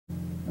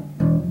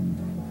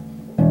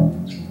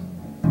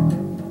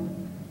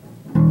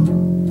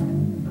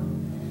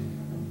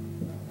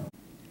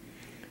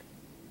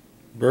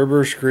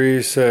Berber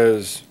Scree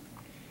says,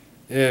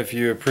 if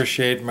you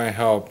appreciate my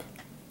help,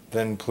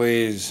 then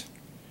please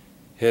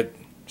hit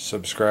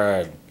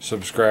subscribe.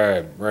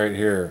 Subscribe right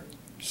here.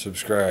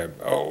 Subscribe.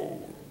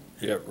 Oh,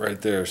 yep,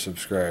 right there,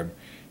 subscribe.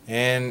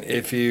 And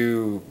if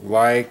you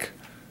like,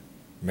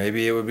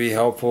 maybe it would be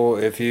helpful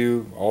if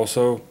you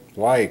also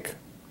like.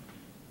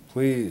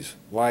 Please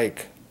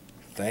like.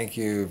 Thank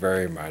you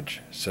very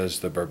much,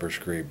 says the Berber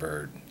Scree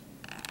bird.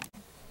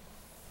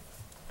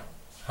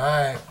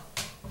 Hi,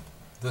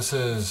 this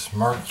is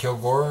Mark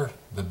Kilgore,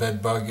 the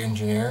bed bug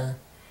engineer,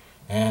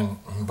 and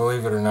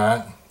believe it or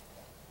not,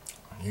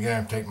 you're gonna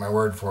have to take my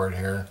word for it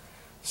here.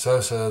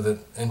 Sosa, the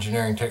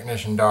engineering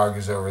technician dog,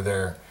 is over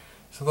there.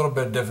 It's a little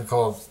bit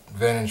difficult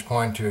vantage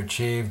point to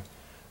achieve,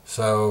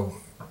 so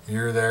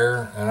you're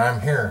there and I'm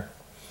here.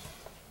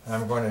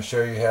 I'm going to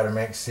show you how to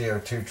make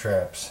CO2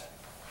 traps.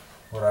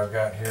 What I've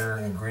got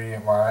here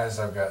ingredient wise,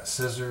 I've got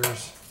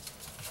scissors,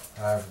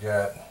 I've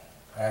got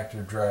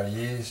active dry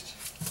yeast,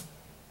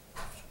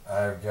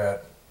 I've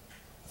got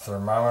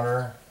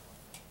thermometer,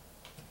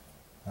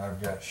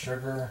 I've got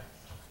sugar,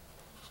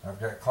 I've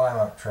got climb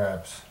up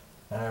traps,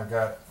 and I've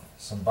got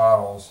some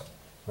bottles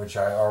which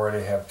I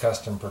already have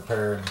custom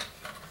prepared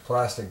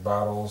plastic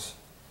bottles.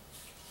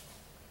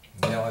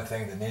 The only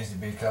thing that needs to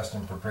be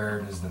custom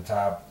prepared is the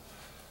top.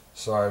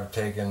 So I've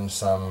taken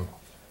some,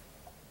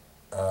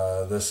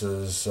 this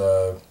is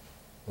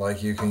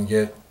like you can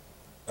get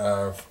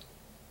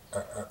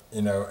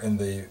you know, in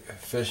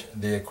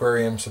the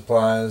aquarium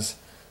supplies.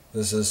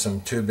 This is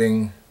some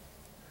tubing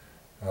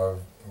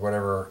of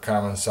whatever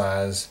common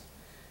size,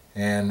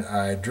 and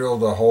I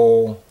drilled a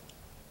hole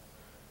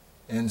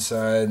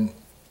inside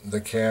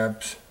the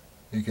caps.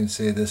 You can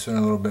see this one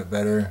a little bit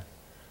better.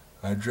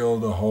 I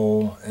drilled a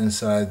hole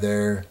inside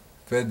there,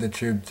 fed the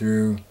tube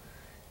through,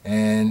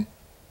 and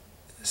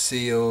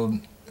sealed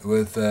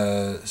with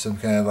some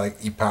kind of like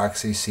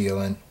epoxy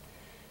sealant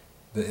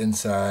the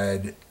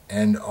inside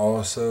and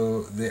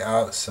also the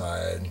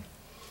outside.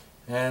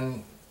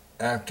 And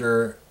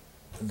after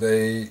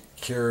they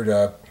cured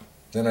up,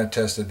 then I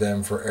tested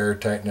them for air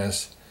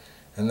tightness,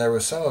 and there were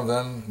some of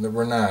them that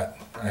were not.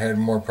 I had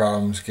more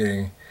problems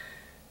getting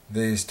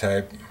these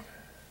type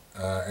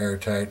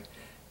airtight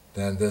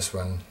than this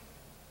one.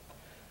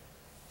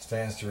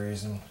 Stands to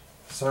reason.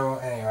 So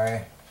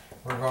anyway,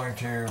 we're going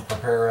to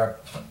prepare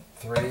up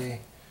 3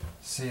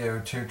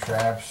 CO2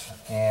 traps,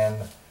 and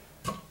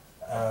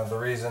the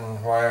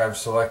reason why I've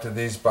selected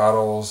these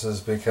bottles is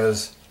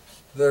because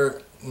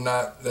they're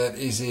not that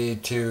easy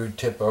to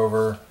tip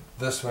over.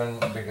 This one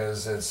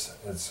because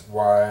it's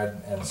wide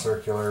and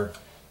circular.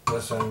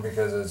 This one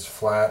because it's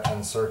flat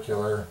and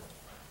circular,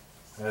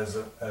 as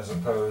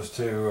opposed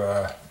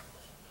to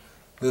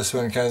this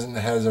one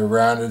has a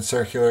rounded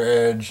circular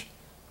edge.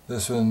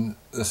 This one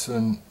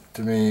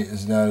to me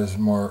is not as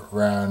more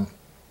round.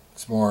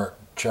 It's more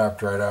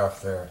chopped right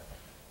off there,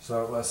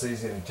 so less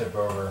easy to tip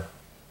over.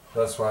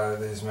 That's why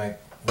these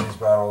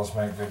bottles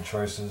make good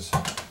choices.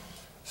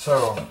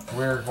 So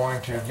we're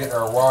going to get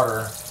our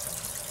water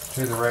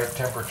to the right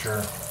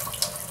temperature.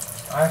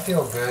 I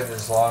feel good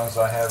as long as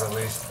I have at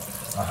least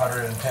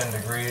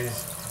 110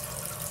 degrees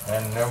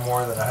and no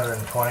more than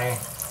 120.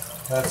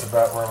 That's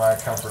about where my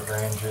comfort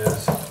range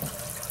is.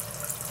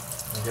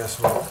 I guess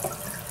what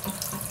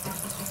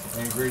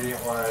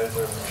ingredient wise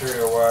or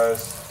material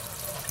wise,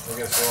 I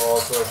guess we'll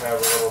also have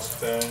a little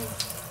spoon.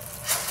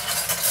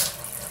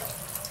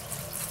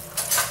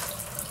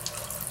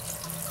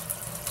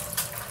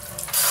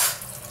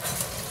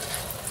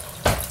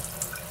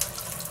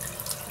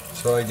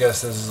 So I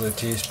guess this is a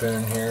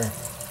teaspoon here.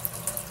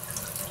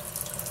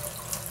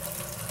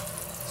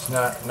 It's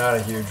not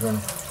a huge one.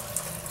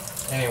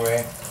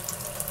 Anyway,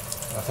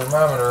 a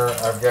thermometer,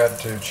 I've got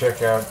to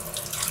check out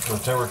the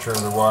temperature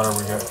of the water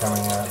we got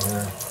coming out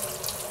here.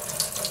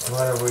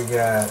 What have we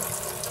got?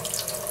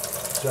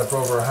 It's up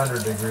over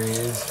 100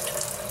 degrees.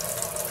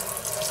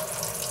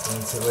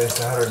 And it's at least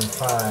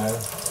 105.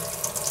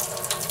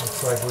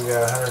 Looks like we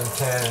got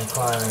 110 and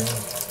climbing.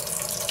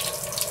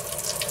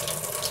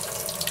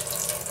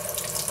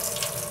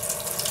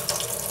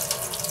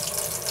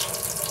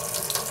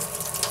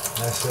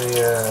 I see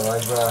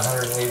like about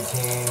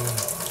 118,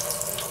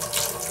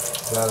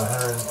 about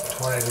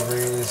 120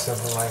 degrees,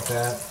 something like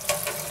that.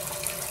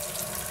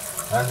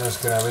 I'm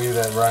just going to leave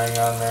that running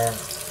on there.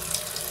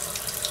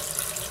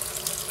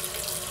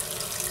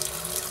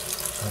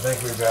 I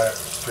think we've got it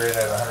straight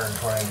at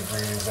 120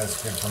 degrees.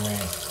 That's good for me.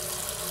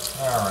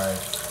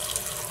 Alright.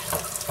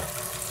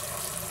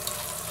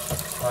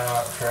 Climb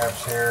up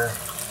traps here.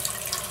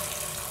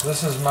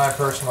 This is my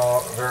personal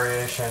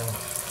variation.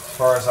 As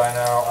far as I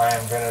know, I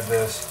invented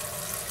this.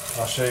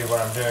 I'll show you what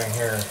I'm doing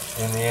here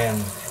in the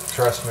end.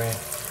 Trust me.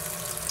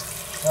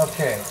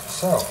 Okay,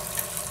 so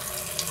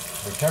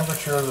the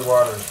temperature of the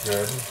water is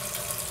good.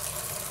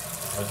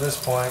 At this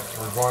point,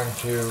 we're going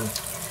to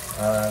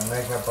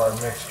make up our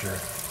mixture.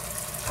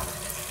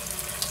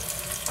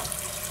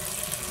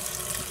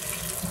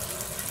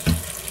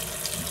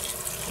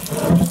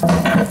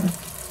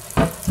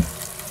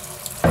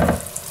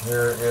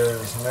 Here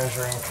is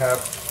measuring cup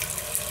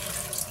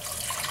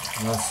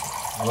Let's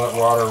let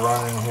water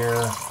run in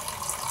here.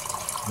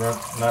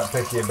 Not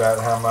picky about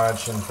how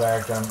much. In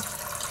fact,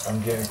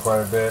 I'm getting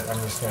quite a bit. I'm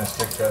just going to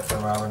stick that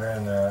thermometer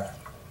in there.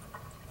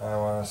 I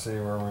want to see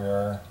where we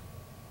are.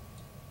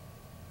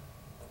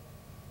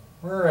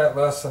 We're at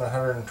less than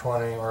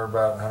 120 or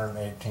about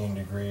 118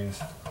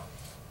 degrees.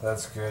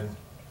 That's good.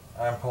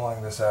 I'm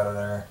pulling this out of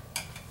there.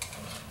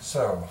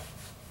 So,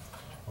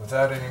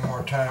 without any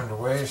more time to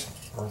waste,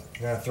 we're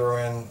going to throw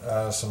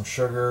in some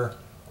sugar.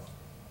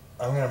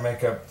 I'm going to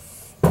make up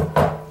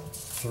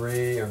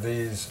 3 of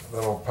these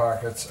little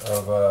pockets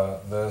of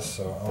this.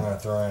 So I'm going to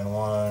throw in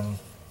 1,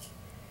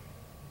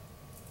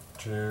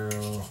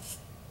 2,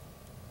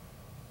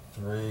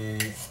 3,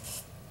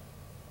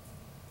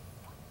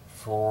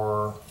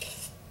 4,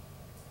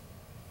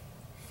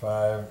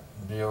 5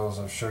 deals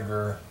of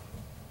sugar.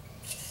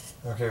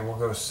 Okay, we'll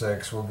go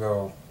 6. We'll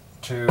go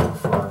 2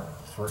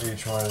 for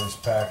each one of these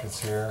packets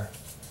here.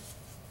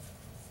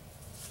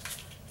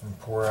 And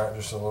pour out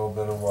just a little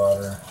bit of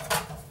water,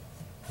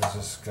 because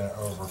this is going to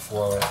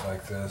overflow it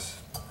like this.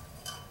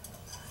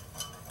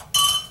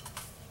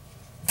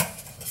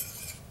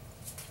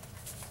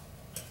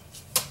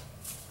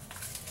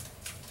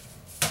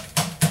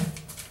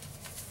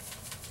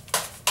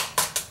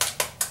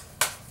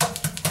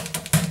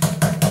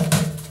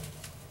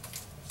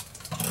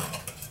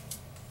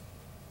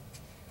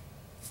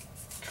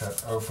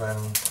 Cut open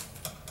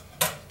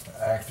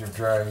the active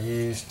dry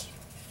yeast.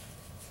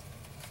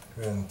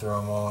 Go ahead and throw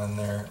them all in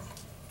there.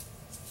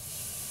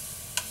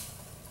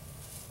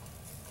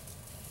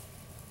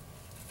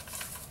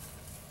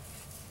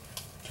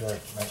 Check,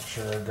 make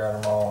sure I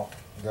got all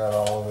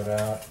of it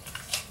out.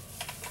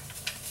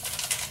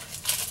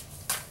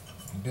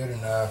 Good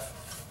enough.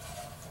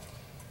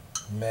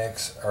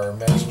 Mix our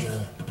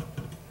mixture.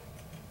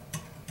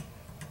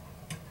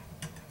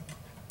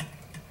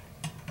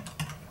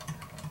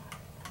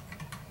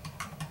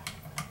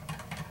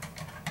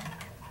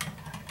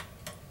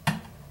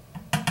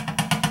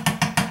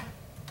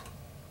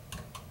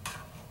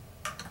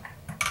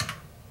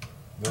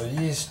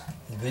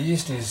 The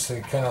yeasties,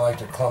 they kind of like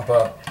to clump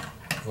up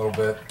a little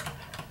bit.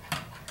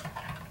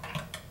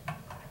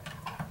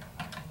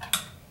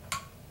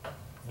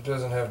 It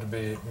doesn't have to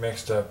be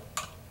mixed up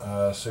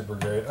super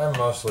great. I'm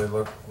mostly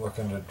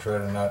looking to try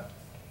to not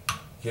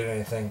get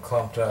anything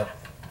clumped up.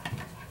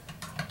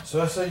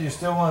 So I say you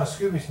still want a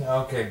Scooby Snack?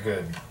 Okay,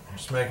 good.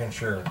 Just making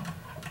sure.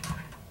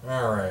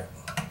 Alright.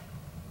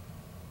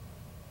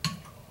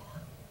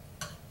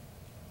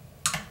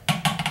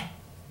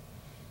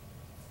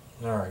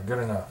 Alright, good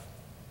enough.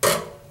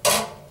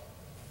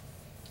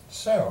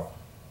 So,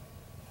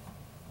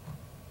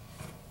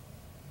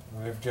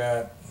 we've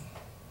got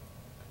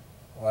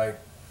like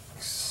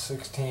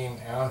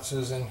 16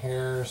 ounces in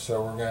here,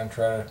 so we're going to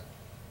try to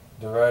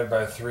divide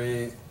by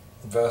 3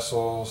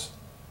 vessels.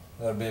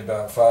 That'll be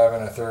about 5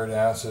 1/3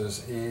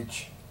 ounces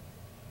each.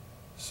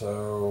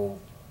 So,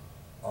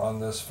 on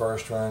this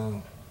first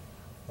one,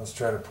 let's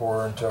try to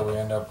pour until we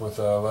end up with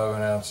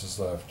 11 ounces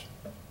left.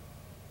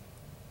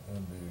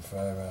 That'll be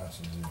 5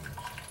 ounces each.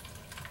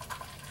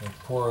 We'll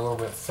pour a little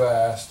bit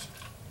fast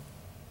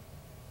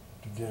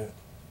to get it.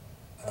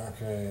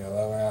 Okay,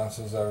 11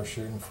 ounces I was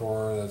shooting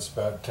for. That's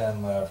about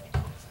 10 left.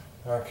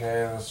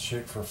 Okay, let's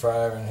shoot for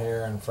 5 in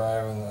here and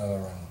 5 in the other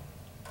one.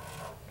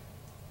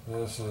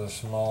 This is a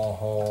small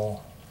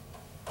hole,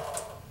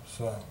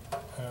 so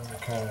I'm going to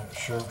kind of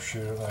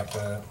shoot it like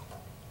that.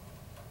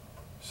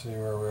 See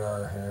where we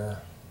are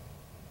here.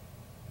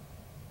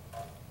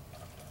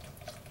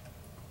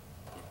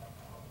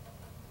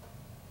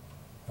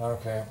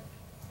 Okay,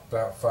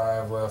 about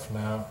 5 left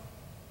now.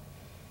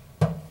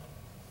 5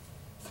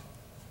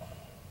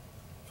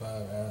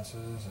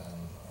 ounces,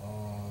 and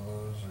all of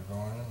those are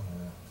going in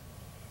here.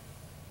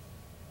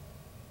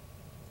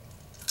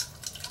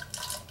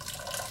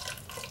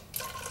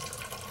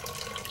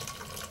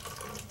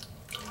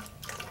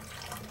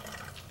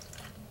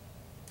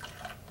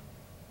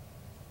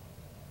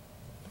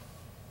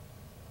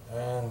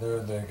 And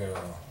there they go.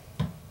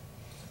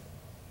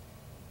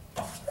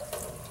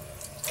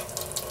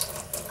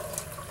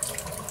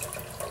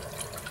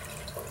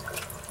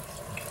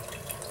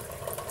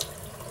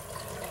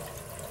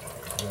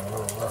 Got a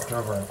little left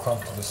over and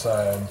clumped to the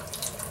side.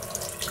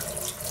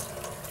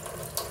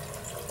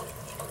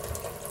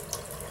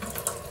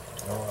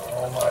 I want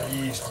all my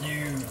yeast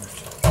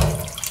used.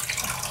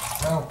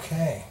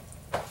 Okay.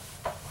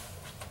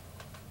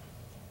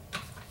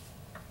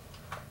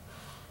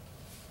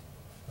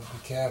 Put the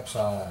caps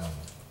on.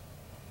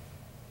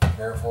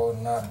 Careful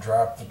to not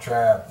drop the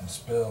trap and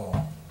spill.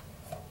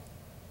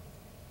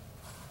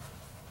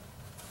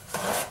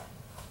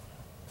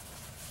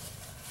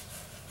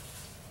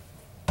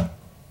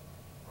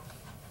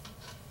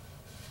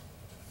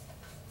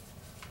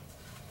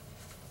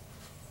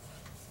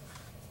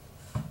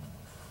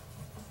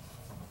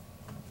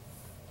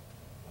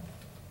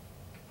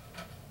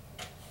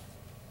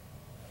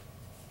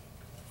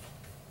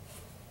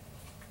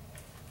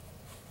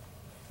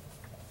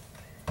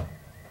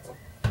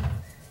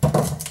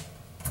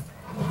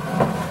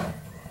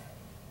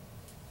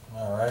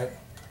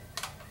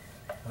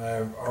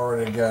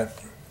 I've got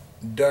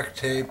duct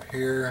tape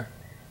here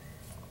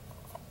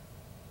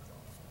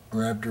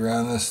wrapped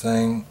around this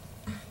thing,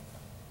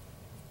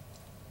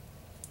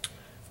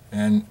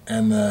 and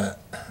the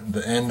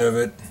end of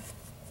it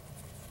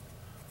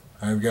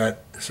I've got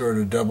sort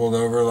of doubled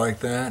over like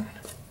that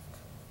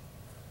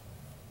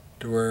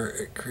to where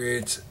it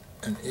creates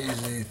an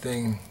easy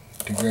thing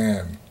to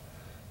grab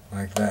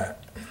like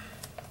that.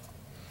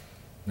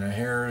 Now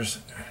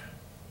here's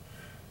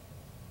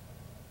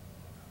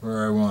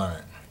where I want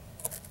it.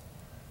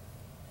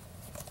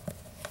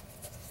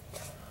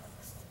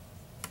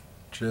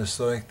 Just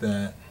like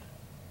that.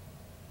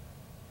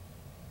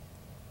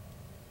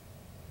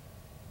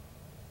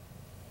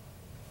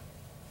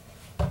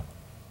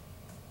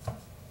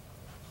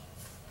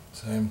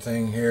 Same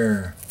thing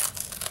here.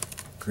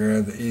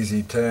 Grab the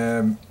easy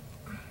tab.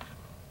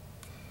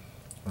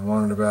 I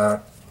want it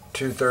about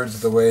 2/3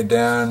 of the way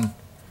down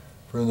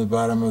from the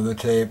bottom of the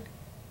tape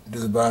to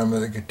the bottom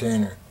of the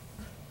container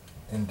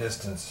in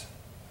distance.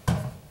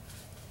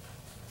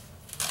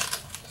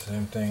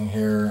 Same thing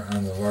here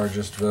on the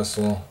largest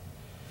vessel.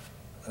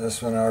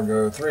 This one I'll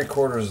go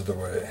 3/4 of the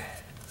way.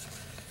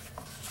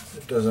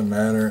 It doesn't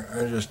matter,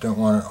 I just don't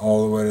want it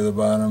all the way to the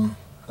bottom.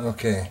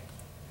 Okay,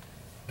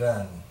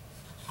 done.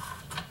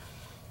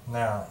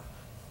 Now,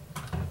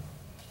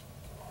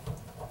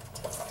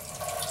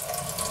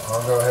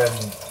 I'll go ahead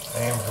and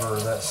aim for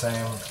that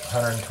same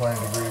 120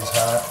 degrees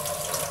hot.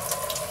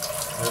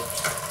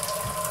 Oops.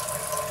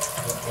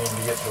 Didn't mean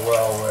to get the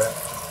well wet.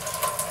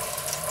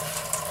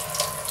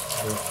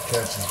 It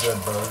catches bed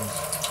bugs.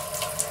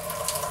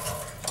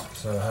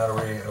 So how do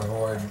we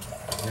avoid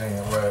getting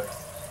it wet?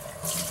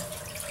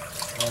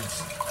 Let's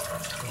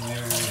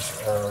use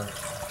our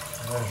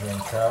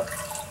measuring cup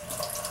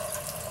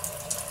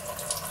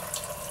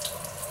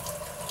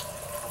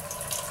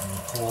and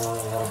pour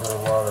a little bit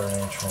of water in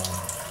each one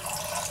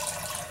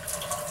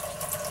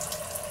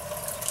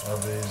of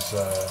these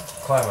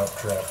climb-up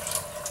traps.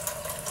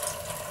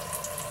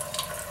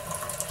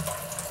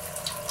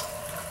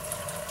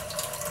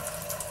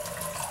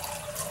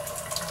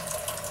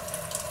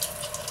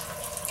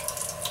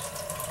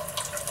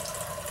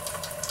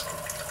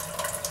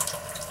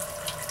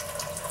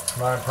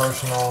 My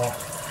personal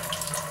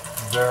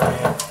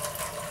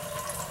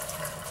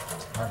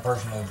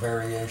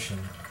variation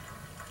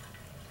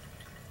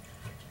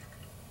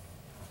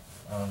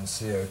on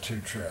CO2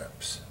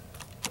 traps.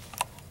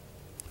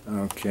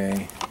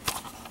 Okay.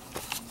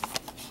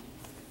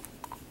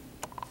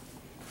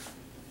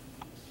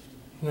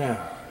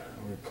 Now,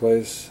 we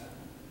place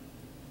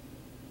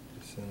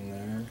this in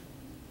there.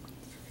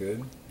 It's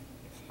good.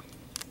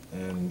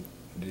 And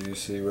do you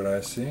see what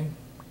I see?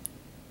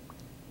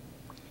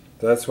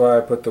 That's why I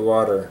put the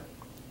water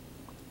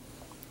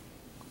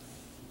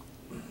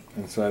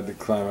inside the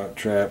climb-up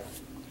trap.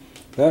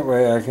 That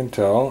way I can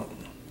tell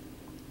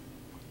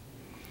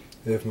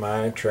if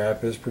my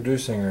trap is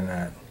producing or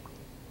not.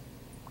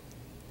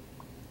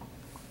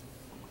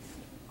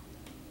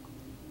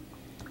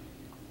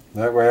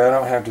 That way I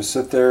don't have to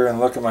sit there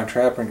and look at my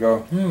trap and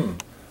go,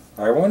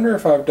 I wonder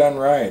if I've done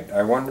right.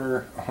 I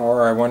wonder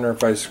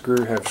if I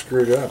have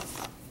screwed up.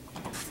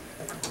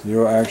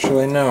 You'll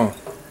actually know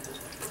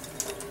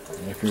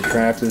if your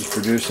trap is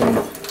producing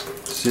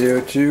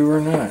CO2 or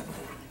not,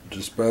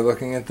 just by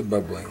looking at the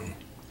bubbling.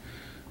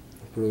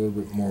 Put a little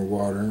bit more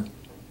water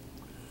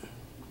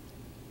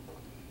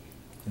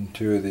in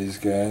 2 of these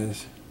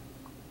guys.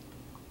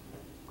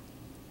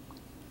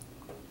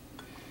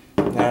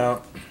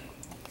 Now,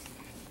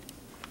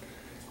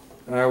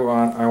 I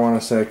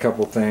want to say a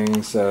couple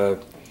things. I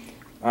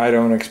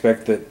don't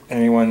expect that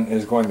anyone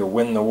is going to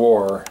win the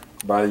war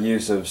by the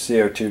use of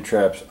CO2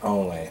 traps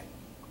only.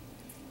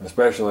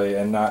 Especially,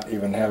 and not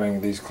even having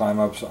these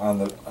climb-ups on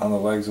the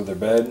legs of their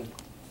bed.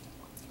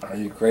 Are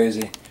you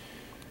crazy?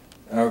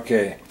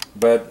 Okay,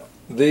 but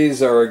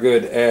these are a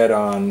good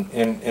add-on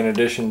in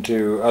addition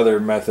to other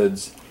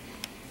methods.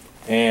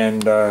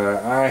 And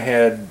I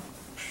had,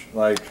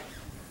 like,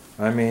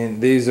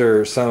 these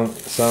are some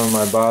of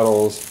my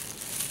bottles.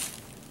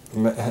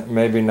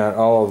 Maybe not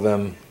all of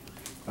them.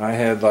 I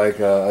had like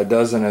a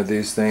dozen of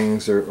these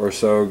things or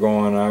so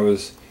going. I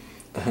was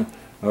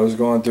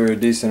going through a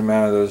decent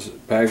amount of those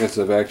packets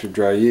of active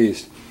dry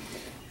yeast.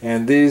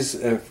 And these,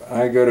 if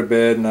I go to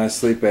bed and I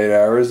sleep 8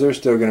 hours, they're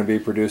still going to be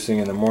producing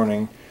in the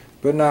morning,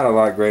 but not a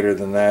lot greater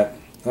than that.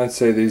 I'd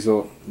say these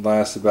will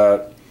last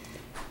about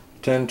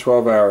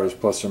 10-12 hours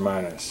plus or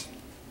minus.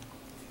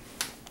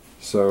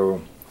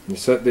 So you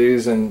set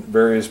these in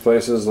various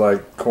places,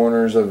 like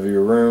corners of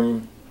your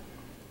room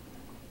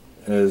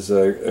is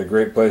a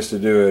great place to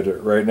do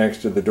it. Right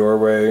next to the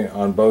doorway,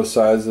 on both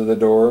sides of the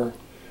door,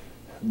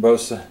 both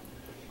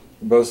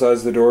sides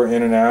of the door,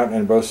 in and out,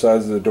 and both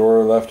sides of the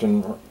door, left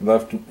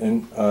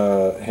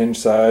hinge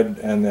side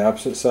and the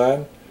opposite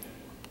side.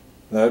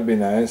 That'd be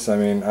nice. I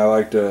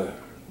like to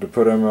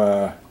put them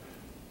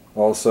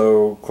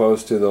also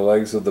close to the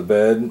legs of the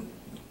bed,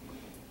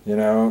 you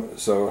know,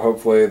 so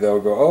hopefully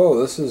they'll go, oh,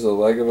 this is a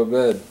leg of a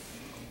bed,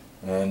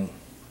 and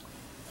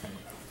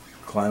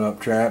climb up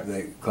trap,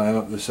 they climb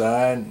up the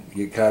side,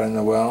 get caught in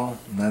the well,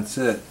 and that's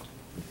it.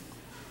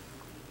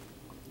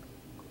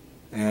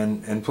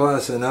 And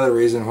plus, another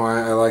reason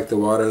why I like the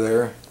water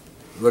there,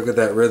 look at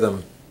that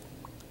rhythm.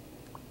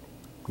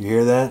 You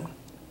hear that?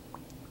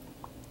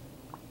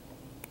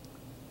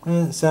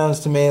 It sounds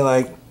to me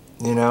like,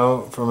 you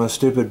know, from a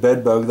stupid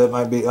bed bug, that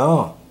might be,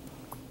 oh,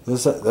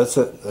 that's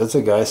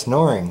a guy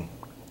snoring.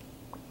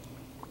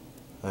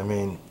 I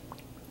mean,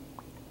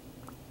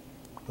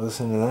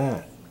 listen to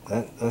that.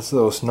 That's a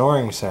little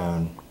snoring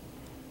sound.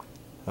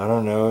 I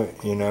don't know,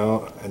 you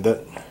know,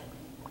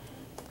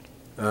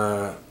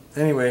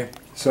 anyway,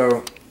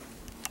 so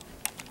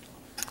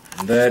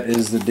that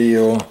is the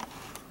deal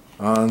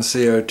on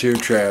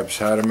CO2 traps,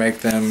 how to make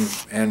them,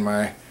 and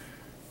my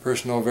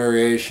personal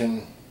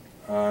variation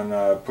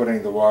on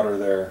putting the water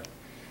there.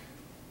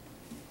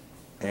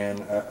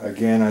 And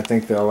again, I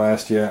think they'll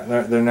last you.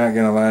 They're not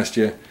going to last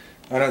you.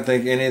 I don't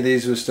think any of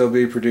these will still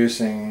be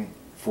producing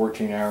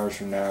 14 hours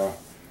from now.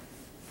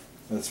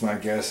 That's my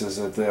guess, is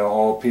that they'll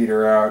all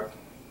peter out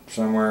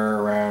somewhere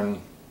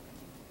around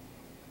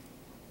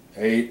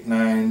 8,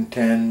 9,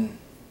 10,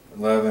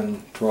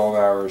 11, 12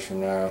 hours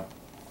from now.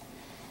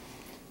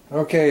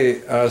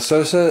 Okay,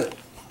 Sosa,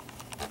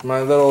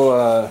 my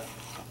little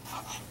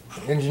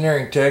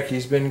engineering tech,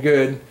 he's been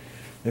good.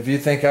 If you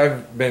think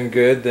I've been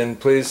good, then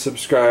please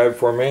subscribe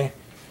for me.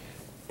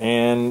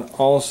 And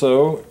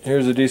also,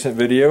 here's a decent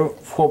video.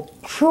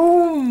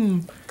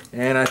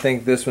 And I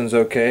think this one's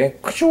okay.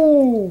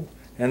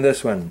 And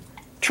this one.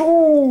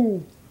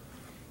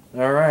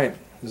 Alright,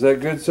 is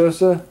that good,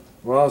 Sosa?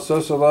 Well,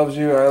 Sosa loves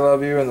you, I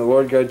love you, and the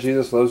Lord God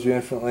Jesus loves you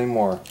infinitely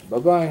more.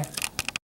 Bye-bye.